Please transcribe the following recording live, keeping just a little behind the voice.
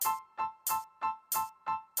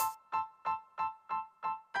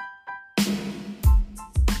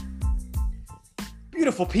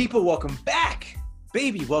Beautiful people, welcome back.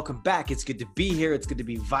 Baby, welcome back. It's good to be here. It's good to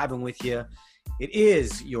be vibing with you. It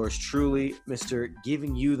is yours truly, Mr.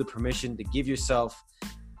 Giving you the permission to give yourself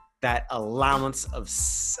that allowance of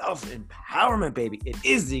self-empowerment, baby. It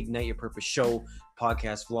is the Ignite Your Purpose Show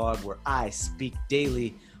podcast vlog where I speak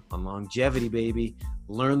daily on longevity, baby.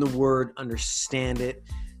 Learn the word, understand it,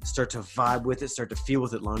 start to vibe with it, start to feel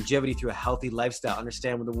with it. Longevity through a healthy lifestyle.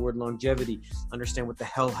 Understand what the word longevity, understand what the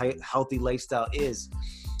hell healthy lifestyle is.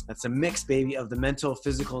 That's a mix, baby, of the mental,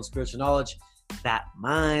 physical, and spiritual knowledge. That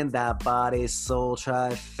mind, that body, soul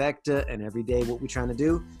trifecta. And every day, what we're trying to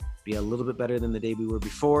do, be a little bit better than the day we were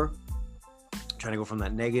before. Trying to go from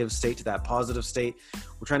that negative state to that positive state.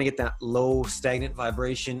 We're trying to get that low, stagnant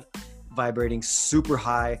vibration vibrating super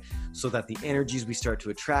high so that the energies we start to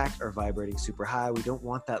attract are vibrating super high. We don't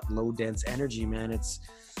want that low, dense energy, man. It's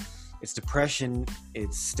depression,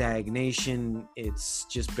 it's stagnation, it's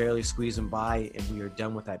just barely squeezing by, and we are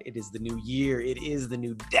done with that. It is the new year, it is the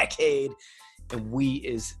new decade, and we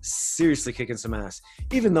is seriously kicking some ass.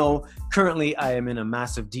 Even though currently I am in a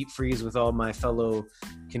massive deep freeze with all my fellow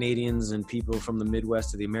Canadians and people from the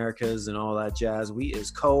Midwest of the Americas and all that jazz. We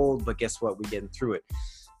is cold, but guess what? We're getting through it.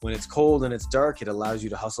 When it's cold and it's dark, it allows you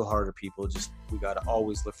to hustle harder, people. We got to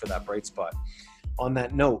always look for that bright spot. On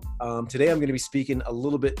that note, today I'm going to be speaking a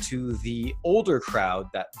little bit to the older crowd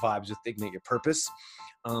that vibes with Ignite Your Purpose.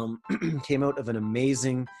 Came out of an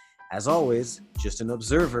amazing, as always, just an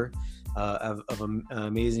observer of an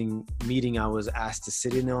amazing meeting I was asked to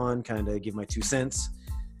sit in on, kind of give my 2 cents.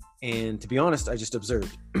 And to be honest, I just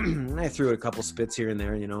observed. I threw a couple spits here and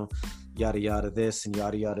there, yada, yada this and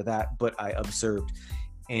yada, yada that, but I observed.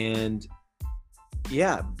 And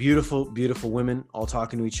yeah, beautiful, beautiful women all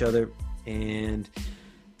talking to each other. And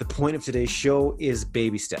the point of today's show is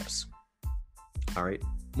baby steps. All right.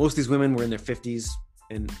 Most of these women were in their 50s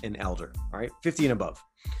and elder. All right. 50 and above.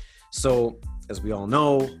 So as we all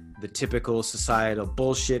know, the typical societal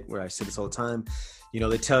bullshit where I say this all the time,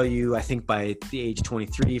 they tell you, I think by the age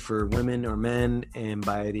 23 for women or men, and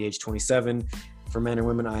by the age 27 for men and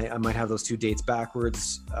women, I might have those 2 dates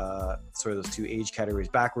backwards, those 2 age categories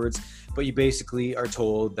backwards, but you basically are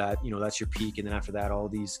told that, that's your peak. And then after that, all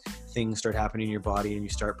these things start happening in your body and you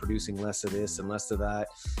start producing less of this and less of that.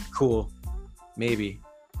 Cool. Maybe,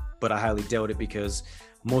 but I highly doubt it, because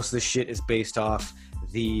most of this shit is based off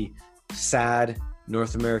the sad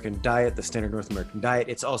North American diet, the standard North American diet.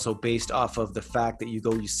 It's also based off of the fact that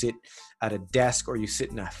you sit at a desk or you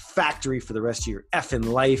sit in a factory for the rest of your effing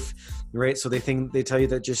life, right? So they tell you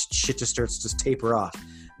that shit just starts to taper off,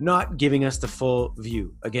 not giving us the full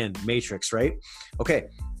view. Again, Matrix, right? Okay.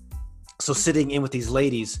 So sitting in with these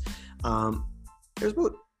ladies, there's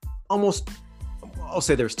about almost, I'll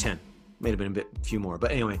say there's 10, may have been a few more,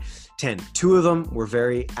 but anyway, 10. 2 of them were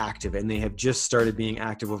very active, and they have just started being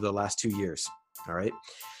active over the last 2 years. All right.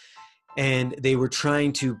 And they were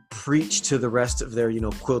trying to preach to the rest of their,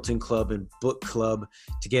 quilting club and book club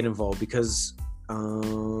to get involved, because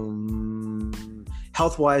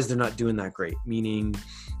health-wise, they're not doing that great. Meaning,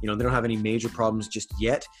 they don't have any major problems just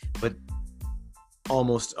yet, but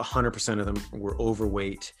almost 100% of them were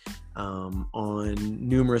overweight on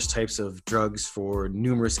numerous types of drugs for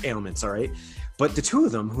numerous ailments. All right. But the 2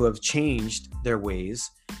 of them who have changed their ways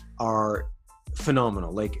are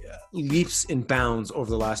phenomenal, like leaps and bounds over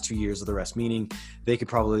the last 2 years of the rest, meaning they could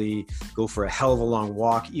probably go for a hell of a long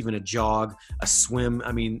walk, even a jog, a swim.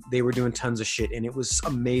 I mean, they were doing tons of shit, and it was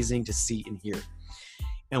amazing to see and hear.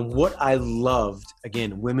 And what I loved,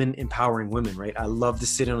 again, women empowering women, right? I love to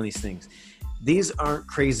sit in on these things. These aren't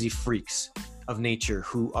crazy freaks of nature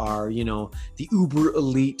who are, the uber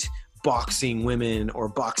elite boxing women or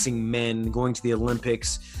boxing men going to the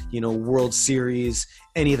Olympics, World Series,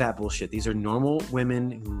 any of that bullshit. These are normal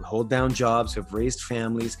women who hold down jobs, who have raised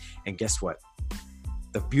families. And guess what?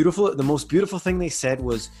 The most beautiful thing they said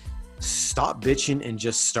was stop bitching and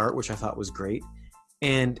just start, which I thought was great.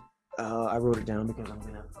 And I wrote it down because I'm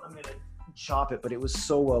gonna chop it, but it was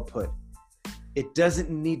so well put. It doesn't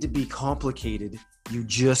need to be complicated. You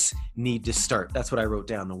just need to start. That's what I wrote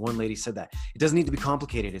down. The one lady said that. It doesn't need to be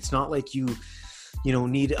complicated. It's not like you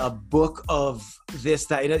need a book of this,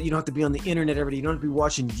 that. You don't have to be on the internet every day. You don't have to be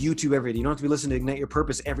watching YouTube every day. You don't have to be listening to Ignite Your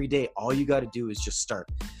Purpose every day. All you got to do is just start.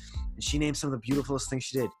 And she named some of the beautifulest things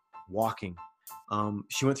she did. Walking.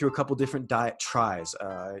 She went through a couple different diet tries.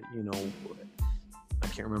 I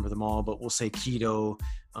can't remember them all, but we'll say keto,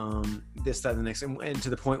 this, that, and the next. And to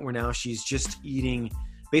the point where now she's just eating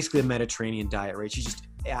basically a Mediterranean diet, right? She's just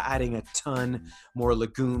adding a ton more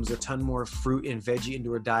legumes, a ton more fruit and veggie into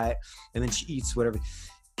her diet. And then she eats whatever.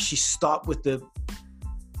 She stopped with the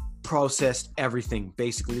processed everything,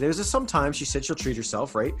 basically. Sometimes she said she'll treat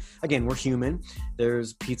herself, right? Again, we're human.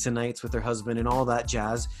 There's pizza nights with her husband and all that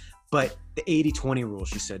jazz. But the 80-20 rule,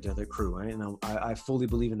 she said to the crew, right? And I fully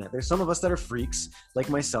believe in that. There's some of us that are freaks, like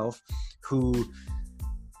myself, who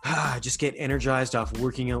just get energized off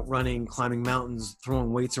working out, running, climbing mountains,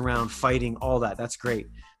 throwing weights around, fighting, all that. That's great.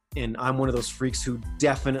 And I'm one of those freaks who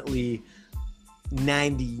definitely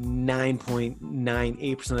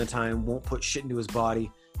 99.98% of the time won't put shit into his body.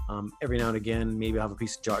 Every now and again, maybe I'll have a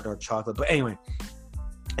piece of dark chocolate. But anyway,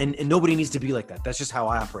 and nobody needs to be like that. That's just how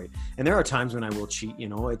I operate. And there are times when I will cheat,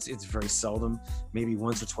 it's very seldom, maybe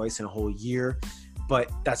once or twice in a whole year.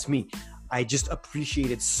 But that's me. I just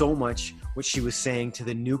appreciated so much what she was saying to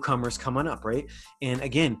the newcomers coming up, right? And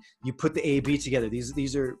again, you put the A, B together.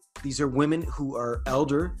 These are women who are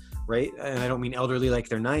elder, right? And I don't mean elderly like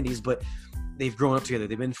they're 90s, but they've grown up together.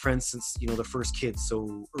 They've been friends since, the first kids.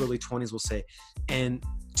 So early 20s, we'll say. And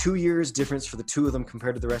 2 years difference for the two of them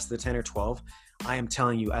compared to the rest of the 10 or 12. I am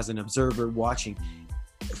telling you, as an observer watching,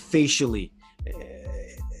 facially,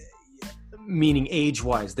 meaning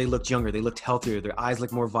age-wise, they looked younger, they looked healthier, their eyes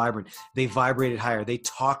looked more vibrant, they vibrated higher, they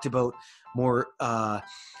talked about more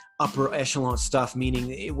upper echelon stuff,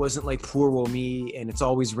 meaning it wasn't like poor will me and it's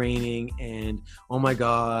always raining and oh my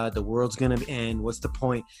god, the world's gonna end, what's the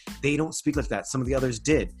point? They don't speak like that. Some of the others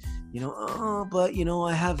did, but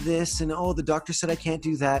I have this, and the doctor said I can't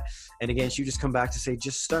do that. And again, she would just come back to say,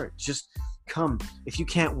 just start, just come. If you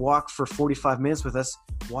can't walk for 45 minutes with us,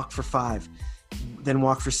 walk for 5, then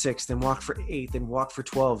walk for 6, then walk for 8, then walk for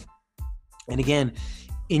 12. And again,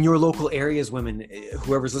 in your local areas, women,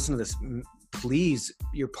 whoever's listening to this, please,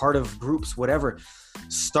 you're part of groups, whatever,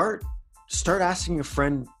 start asking a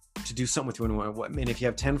friend to do something with you. And if you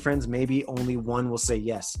have 10 friends, maybe only one will say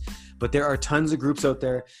yes. But there are tons of groups out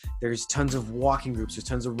there. There's tons of walking groups. There's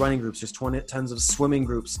tons of running groups. There's tons of swimming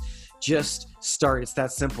groups. Just start. It's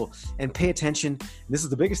that simple. And pay attention. And this is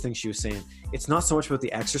the biggest thing she was saying. It's not so much about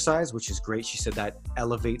the exercise, which is great. She said that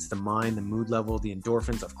elevates the mind, the mood level, the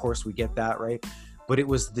endorphins. Of course, we get that, right? But it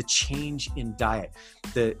was the change in diet,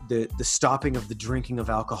 the stopping of the drinking of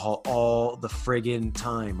alcohol all the friggin'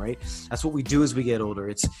 time, right? That's what we do as we get older.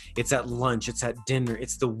 It's at lunch, it's at dinner,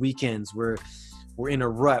 it's the weekends where we're in a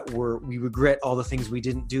rut where we regret all the things we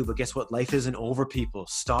didn't do. But guess what? Life isn't over, people.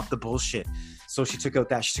 Stop the bullshit. So she took out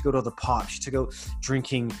that. She took out all the pop. She took out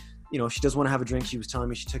drinking. She does want to have a drink. She was telling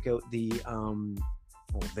me she took out the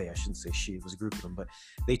I shouldn't say she, it was a group of them, but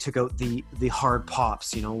they took out the hard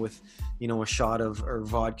pops, with, a shot of or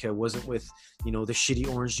vodka. It wasn't with, the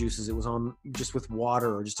shitty orange juices. It was on just with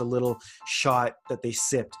water or just a little shot that they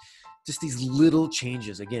sipped. Just these little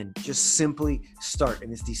changes. Again, just simply start.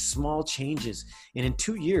 And it's these small changes. And in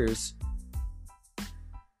 2 years,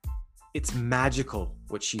 it's magical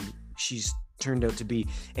what she's turned out to be,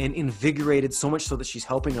 and invigorated so much so that she's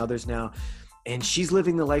helping others now. And she's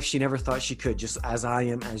living the life she never thought she could, just as I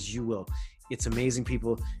am, as you will. It's amazing,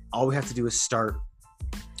 people. All we have to do is start.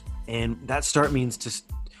 And that start means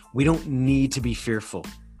we don't need to be fearful.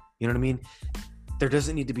 You know what I mean? There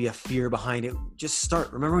doesn't need to be a fear behind it. Just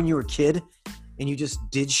start. Remember when you were a kid and you just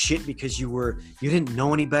did shit because you didn't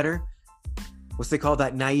know any better? What's they call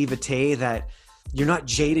that naivete, that you're not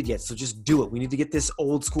jaded yet. So just do it. We need to get this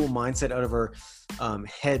old school mindset out of our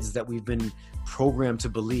heads that we've been programmed to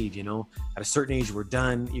believe, at a certain age, we're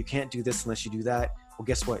done. You can't do this unless you do that. Well,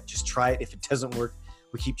 guess what? Just try it. If it doesn't work,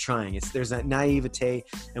 we keep trying. There's that naivete,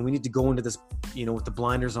 and we need to go into this, with the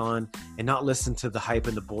blinders on and not listen to the hype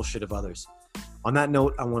and the bullshit of others. On that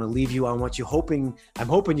note, I want to leave you. I'm hoping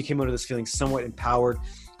you came out of this feeling somewhat empowered.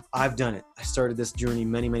 I've done it. I started this journey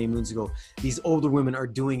many, many moons ago. These older women are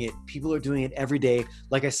doing it. People are doing it every day.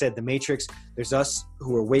 Like I said, the Matrix, there's us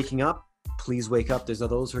who are waking up. Please wake up. There's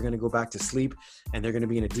those who are going to go back to sleep, and they're going to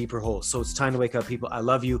be in a deeper hole. So it's time to wake up, people. I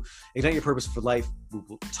love you. Ignite your purpose for life. We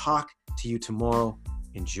will talk to you tomorrow.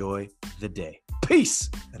 Enjoy the day. Peace.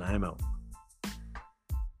 And I am out.